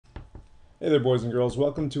Hey there boys and girls,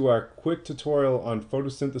 welcome to our quick tutorial on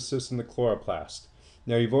photosynthesis in the chloroplast.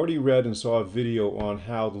 Now you've already read and saw a video on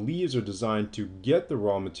how the leaves are designed to get the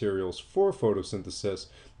raw materials for photosynthesis.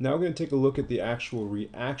 Now we're going to take a look at the actual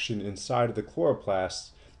reaction inside of the chloroplast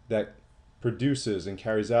that produces and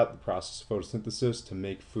carries out the process of photosynthesis to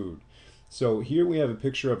make food. So here we have a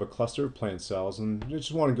picture of a cluster of plant cells, and I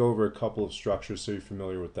just want to go over a couple of structures so you're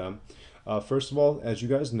familiar with them. First of all, as you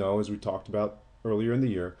guys know, as we talked about earlier in the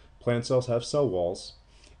year, plant cells have cell walls,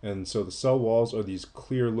 and so the cell walls are these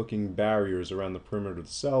clear looking barriers around the perimeter of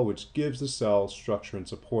the cell, which gives the cell structure and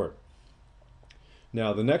support.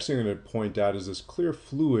 Now the next thing I'm going to point out is this clear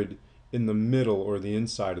fluid in the middle or the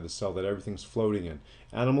inside of the cell that everything's floating in.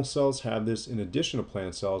 Animal cells have this in addition to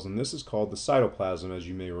plant cells, and this is called the cytoplasm, as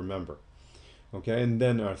you may remember. Okay, and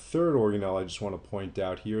then our third organelle I just want to point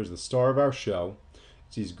out here is the star of our show.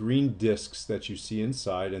 It's these green discs that you see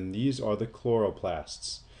inside, and these are the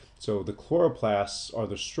chloroplasts. So the chloroplasts are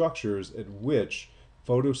the structures at which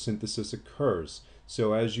photosynthesis occurs.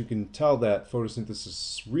 So as you can tell, that photosynthesis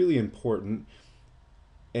is really important,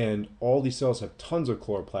 and all these cells have tons of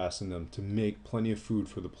chloroplasts in them to make plenty of food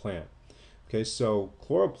for the plant. Okay, so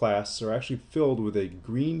chloroplasts are actually filled with a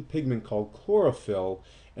green pigment called chlorophyll,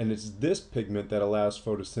 and it's this pigment that allows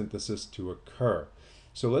photosynthesis to occur.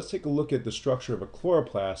 So let's take a look at the structure of a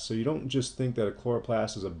chloroplast so you don't just think that a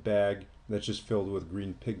chloroplast is a bag that's just filled with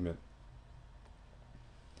green pigment.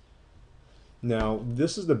 Now,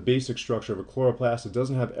 this is the basic structure of a chloroplast. It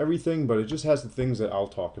doesn't have everything, but it just has the things that I'll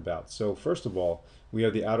talk about. So first of all, we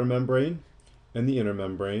have the outer membrane and the inner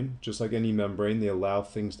membrane. Just like any membrane, they allow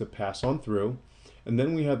things to pass on through. And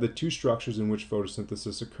then we have the two structures in which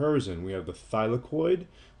photosynthesis occurs in. We have the thylakoid,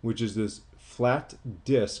 which is this flat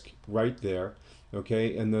disc right there,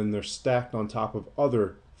 okay, and then they're stacked on top of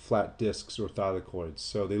other flat discs or thylakoids.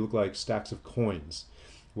 So they look like stacks of coins.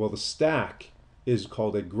 Well, the stack is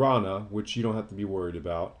called a grana, which you don't have to be worried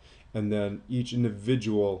about. And then each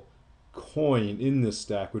individual coin in this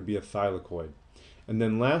stack would be a thylakoid. And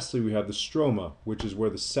then lastly, we have the stroma, which is where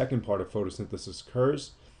the second part of photosynthesis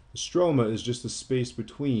occurs. The stroma is just the space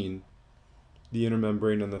between the inner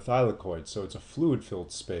membrane and the thylakoid. So it's a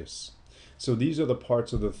fluid-filled space. So these are the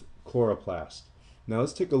parts of the chloroplast. Now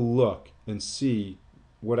let's take a look and see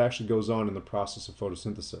what actually goes on in the process of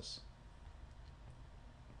photosynthesis.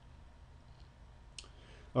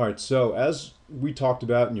 Alright, so as we talked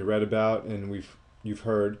about and you read about and you've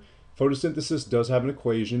heard, photosynthesis does have an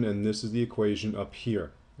equation, and this is the equation up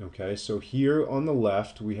here. Okay, so here on the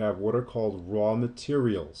left we have what are called raw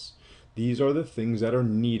materials. These are the things that are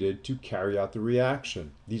needed to carry out the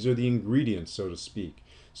reaction. These are the ingredients, so to speak.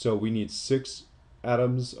 So we need 6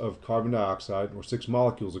 atoms of carbon dioxide, or 6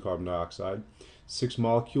 molecules of carbon dioxide, 6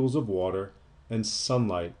 molecules of water, and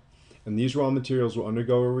sunlight. And these raw materials will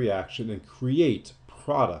undergo a reaction and create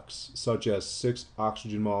products such as 6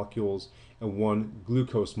 oxygen molecules and 1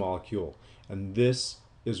 glucose molecule. And this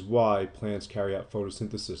is why plants carry out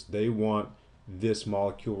photosynthesis. They want this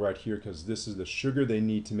molecule right here because this is the sugar they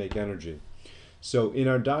need to make energy. So in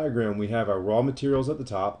our diagram we have our raw materials at the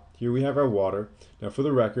top. Here we have our water. Now for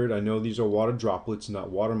the record, I know these are water droplets,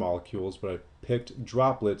 not water molecules, but I picked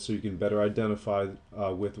droplets so you can better identify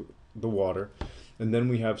with the water. And then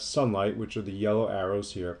we have sunlight, which are the yellow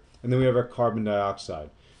arrows here. And then we have our carbon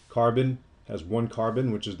dioxide. Carbon has 1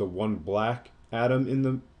 carbon, which is the 1 black atom in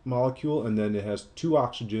the molecule, and then it has 2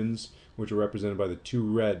 oxygens, which are represented by the 2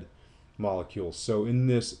 red molecules. So in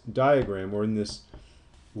this diagram, or in this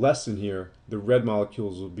lesson here, the red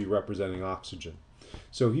molecules will be representing oxygen.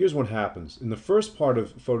 So here's what happens. In the first part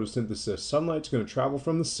of photosynthesis, sunlight's going to travel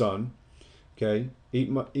from the sun, okay,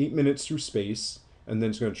 8 minutes through space, and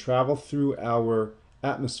then it's going to travel through our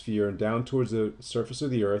atmosphere and down towards the surface of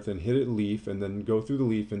the earth and hit a leaf, and then go through the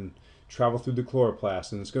leaf and travel through the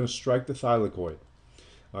chloroplast, and it's going to strike the thylakoid.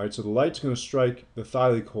 Alright, so the light's going to strike the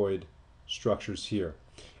thylakoid structures here.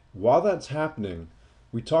 While that's happening,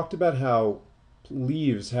 we talked about how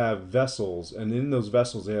leaves have vessels, and in those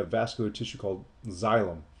vessels they have vascular tissue called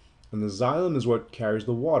xylem. And the xylem is what carries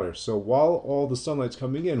the water. So while all the sunlight's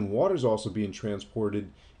coming in, water's also being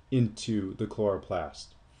transported into the chloroplast.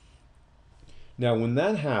 Now when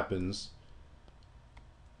that happens,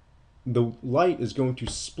 the light is going to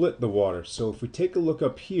split the water. So if we take a look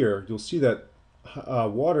up here, you'll see that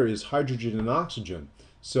water is hydrogen and oxygen.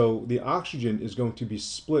 So the oxygen is going to be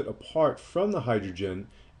split apart from the hydrogen,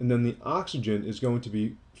 and then the oxygen is going to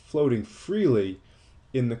be floating freely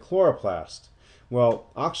in the chloroplast. Well,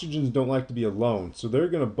 oxygens don't like to be alone, so they're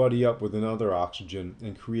going to buddy up with another oxygen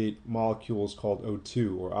and create molecules called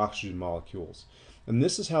O2, or oxygen molecules. And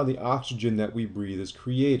this is how the oxygen that we breathe is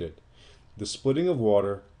created. The splitting of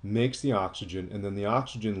water makes the oxygen, and then the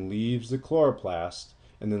oxygen leaves the chloroplast,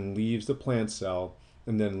 and then leaves the plant cell,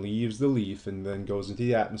 and then leaves the leaf, and then goes into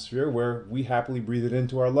the atmosphere where we happily breathe it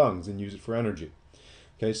into our lungs and use it for energy.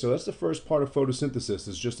 Okay, so that's the first part of photosynthesis,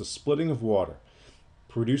 is just a splitting of water.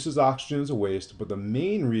 Produces oxygen as a waste, but the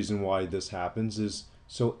main reason why this happens is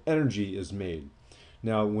so energy is made.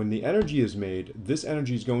 Now, when the energy is made, this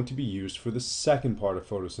energy is going to be used for the second part of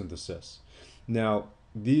photosynthesis. Now,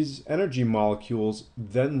 these energy molecules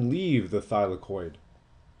then leave the thylakoid.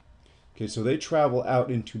 Okay, so they travel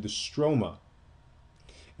out into the stroma.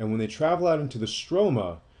 And when they travel out into the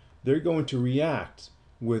stroma, they're going to react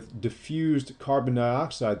with diffused carbon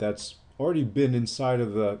dioxide that's already been inside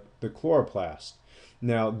of the chloroplast.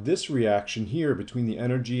 Now, this reaction here between the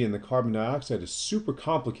energy and the carbon dioxide is super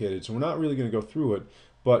complicated, so we're not really going to go through it,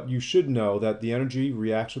 but you should know that the energy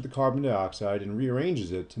reacts with the carbon dioxide and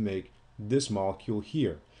rearranges it to make this molecule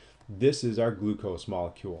here. This is our glucose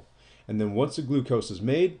molecule. And then once the glucose is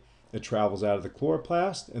made, it travels out of the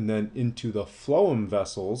chloroplast and then into the phloem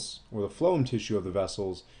vessels, or the phloem tissue of the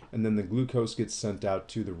vessels, and then the glucose gets sent out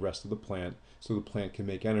to the rest of the plant so the plant can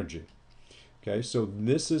make energy. Okay, so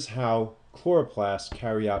this is how chloroplasts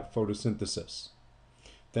carry out photosynthesis.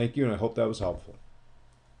 Thank you, and I hope that was helpful.